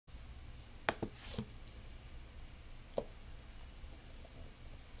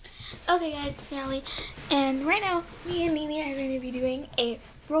Okay guys, Natalie, and right now me and Nini are going to be doing a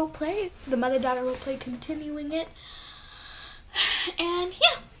role play, the mother-daughter role play, continuing it. And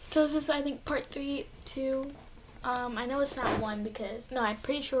yeah, so this is I think part 3, 2. I know it's not 1 because, no, I'm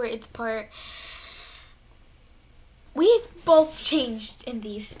pretty sure it's part, we've both changed in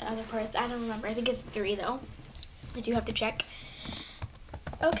these other parts. I don't remember, I think it's 3 though, but you have to check.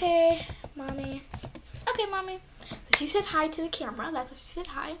 Okay, mommy. Okay, mommy. So she said hi to the camera. That's what she said,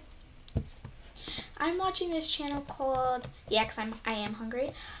 hi. I'm watching this channel called, yeah, because I am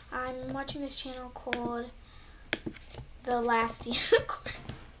hungry. I'm watching this channel called The Last Unicorn.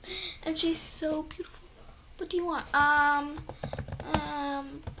 And she's so beautiful. What do you want?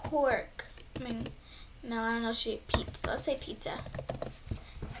 Pork. I mean, no, I don't know. She ate pizza. Let's say pizza.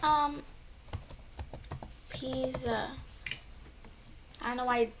 Pizza. I don't know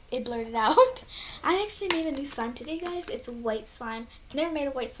why it blurted out. I actually made a new slime today, guys. It's a white slime. I've never made a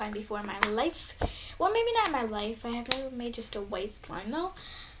white slime before in my life. Well, maybe not in my life. I have never made just a white slime, though.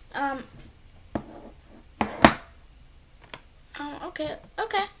 Okay.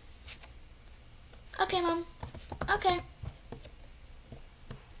 Okay. Okay, Mom. Okay.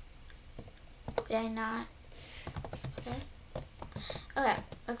 Did I not? Okay. Okay,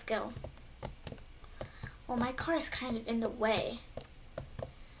 let's go. Well, my car is kind of in the way.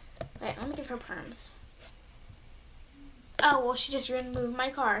 Okay, let me give her perms. Oh, well, she just removed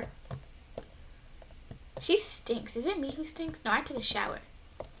my car. She stinks. Is it me who stinks? No, I took a shower.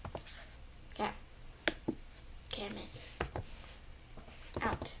 Okay. Okay, I'm in.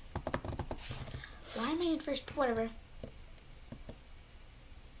 Out. Why am I in first? Whatever.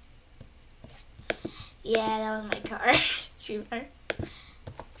 Yeah, that was my car. Shoot her.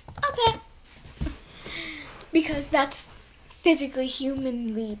 Okay. Because that's physically,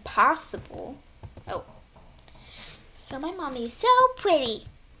 humanly possible. Oh. So my mommy's so pretty.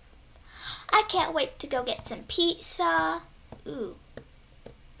 I can't wait to go get some pizza. Ooh.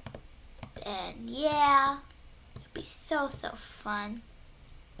 And yeah, it'll be so fun.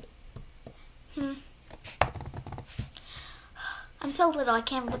 I'm so little I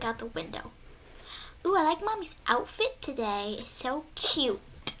can't look out the window. Ooh, I like Mommy's outfit today. It's so cute.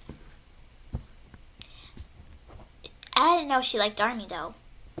 I didn't know she liked Army though.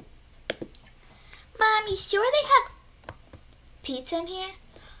 Mom, you sure they have pizza in here?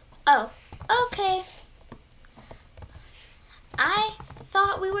 Oh, okay. I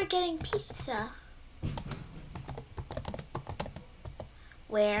thought we were getting pizza.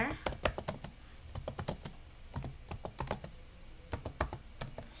 Where?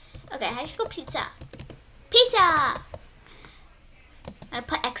 Okay, high school pizza. Pizza! I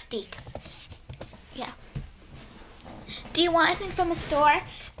put XD, 'cause, yeah. Do you want anything from a store?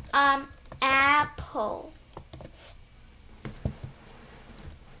 Apple.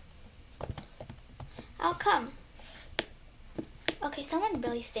 I'll come. Okay, someone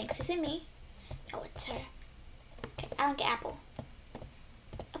really stinks. Is it me? No, it's her. Okay, I don't get apple.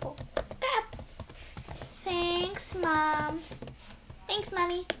 Apple. Get apple. Thanks, Mom. Thanks,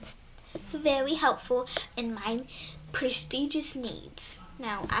 Mommy. Very helpful in my prestigious needs.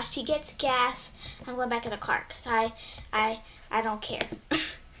 Now, as she gets gas, I'm going back in the car because I don't care.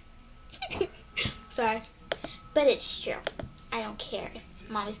 Sorry, but it's true. I don't care if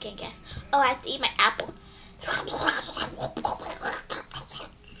Mommy's getting gas. Oh, I have to eat my apple.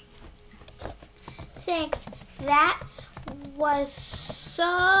 Thanks. That was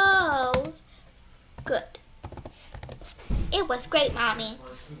so good. It was great, Mommy.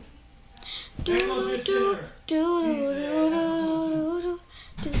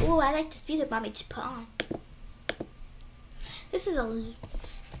 Ooh, I like this music Mommy just put on. This is a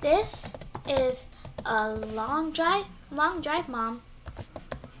long drive, Mom.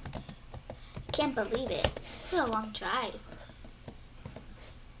 Can't believe it. This is a long drive.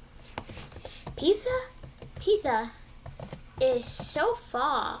 Pizza is so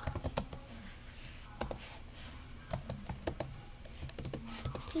far.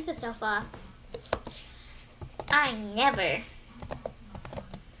 Pizza so far. I never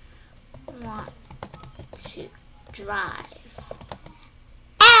want to drive.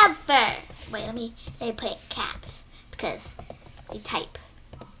 Ever! Wait, let me put it in caps because they type.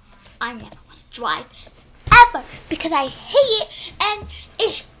 I never want to drive ever because I hate it and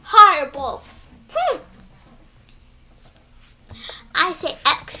it's horrible. I say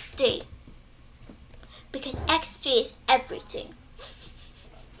XD because XD is everything.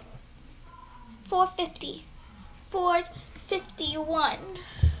 450. Ford 51.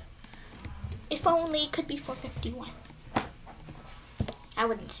 If only it could be 451. I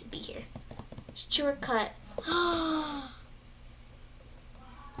wouldn't be here. Shortcut.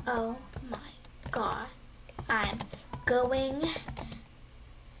 Oh my God. I'm going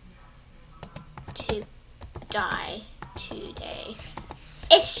to die today.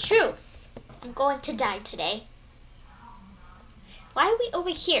 It's true. I'm going to die today. Why are we over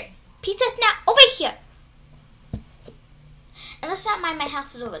here? Pizza's not over here. And let's not mind my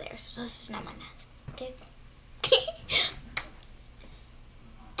house is over there. So let's just not mind that. Okay?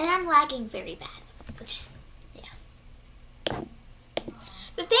 And I'm lagging very bad. Which is, yes.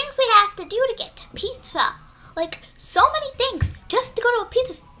 The things we have to do to get to pizza. Like, so many things just to go to a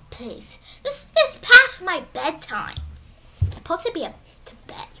pizza place. This is past my bedtime. It's supposed to be to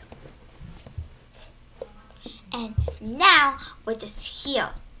bed. And now we're just here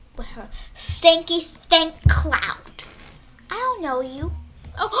with her stinky stink cloud. I don't know you.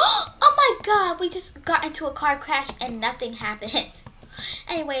 Oh my God, we just got into a car crash and nothing happened.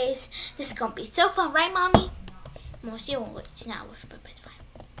 Anyways, this is gonna be so fun, right, Mommy? Well, she won't look. She's not with, but it's fine.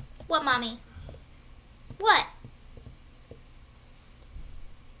 What, Mommy? What?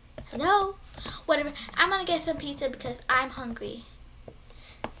 Hello? Whatever. I'm gonna get some pizza because I'm hungry.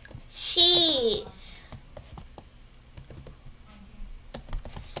 Cheese.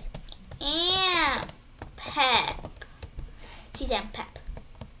 And pep. Cheese and pep.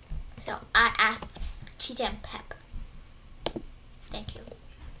 So I asked cheese and pep. Thank you.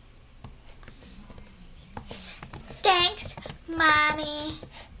 Thanks, Mommy.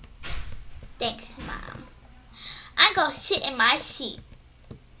 Thanks, Mom. I'm gonna sit in my seat.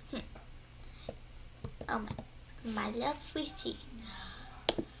 Oh my lovely seat.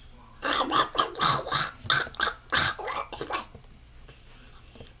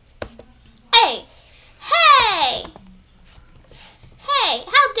 Hey! Hey! Hey,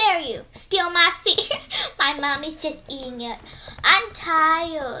 how dare you steal my seat? My mommy's just eating it. I'm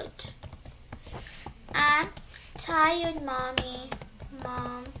tired. I'm tired, Mommy.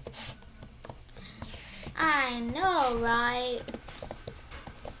 Mom. I know, right?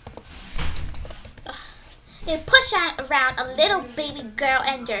 They push around a little baby girl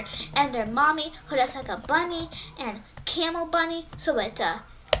and their mommy who looks like a bunny and camel bunny, so it's a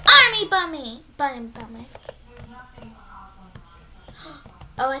army bunny. Bunny.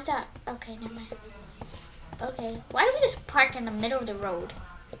 Oh, I thought. Okay, never mind. Okay, why do we just park in the middle of the road?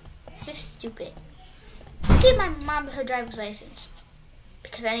 It's just stupid. Give my mom her driver's license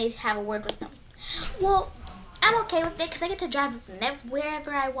because I need to have a word with them. Well, I'm okay with it because I get to drive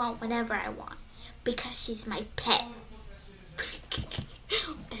wherever I want, whenever I want. Because she's my pet.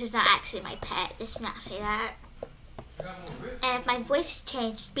 This is not actually my pet. Let's not say that. And if my voice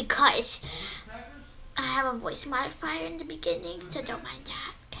changed, because I have a voice modifier in the beginning, so don't mind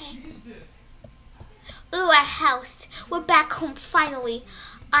that, okay? Ooh, our house. We're back home finally.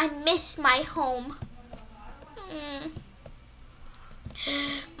 I miss my home.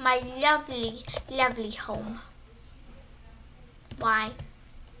 My lovely, lovely home. Why?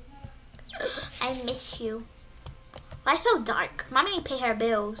 I miss you. Why so dark? Mommy need to pay her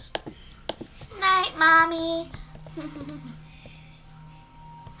bills. Night, Mommy.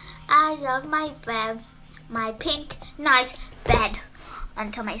 I love my bed. My pink, nice bed.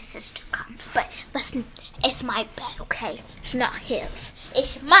 Until my sister comes. But listen, it's my bed, okay? It's not his.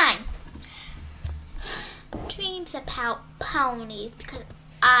 It's mine. Dreams about ponies because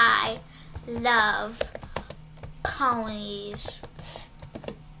I love ponies.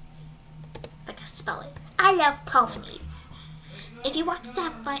 If I can spell it. I love ponies. If you want to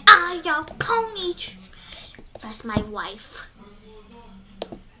stop by, I love ponies. That's my wife.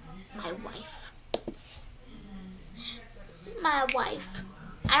 My wife. My wife.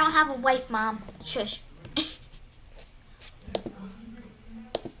 I don't have a wife, Mom. Shush.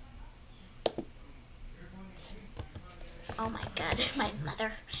 Oh my God, my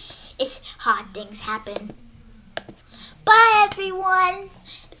mother. It's hard things happen. Bye, everyone.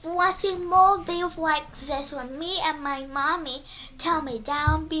 If you want to see more videos like this with me and my mommy, tell me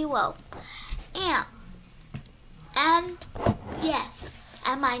down below. And yes,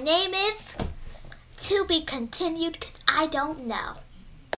 and my name is to be continued because I don't know.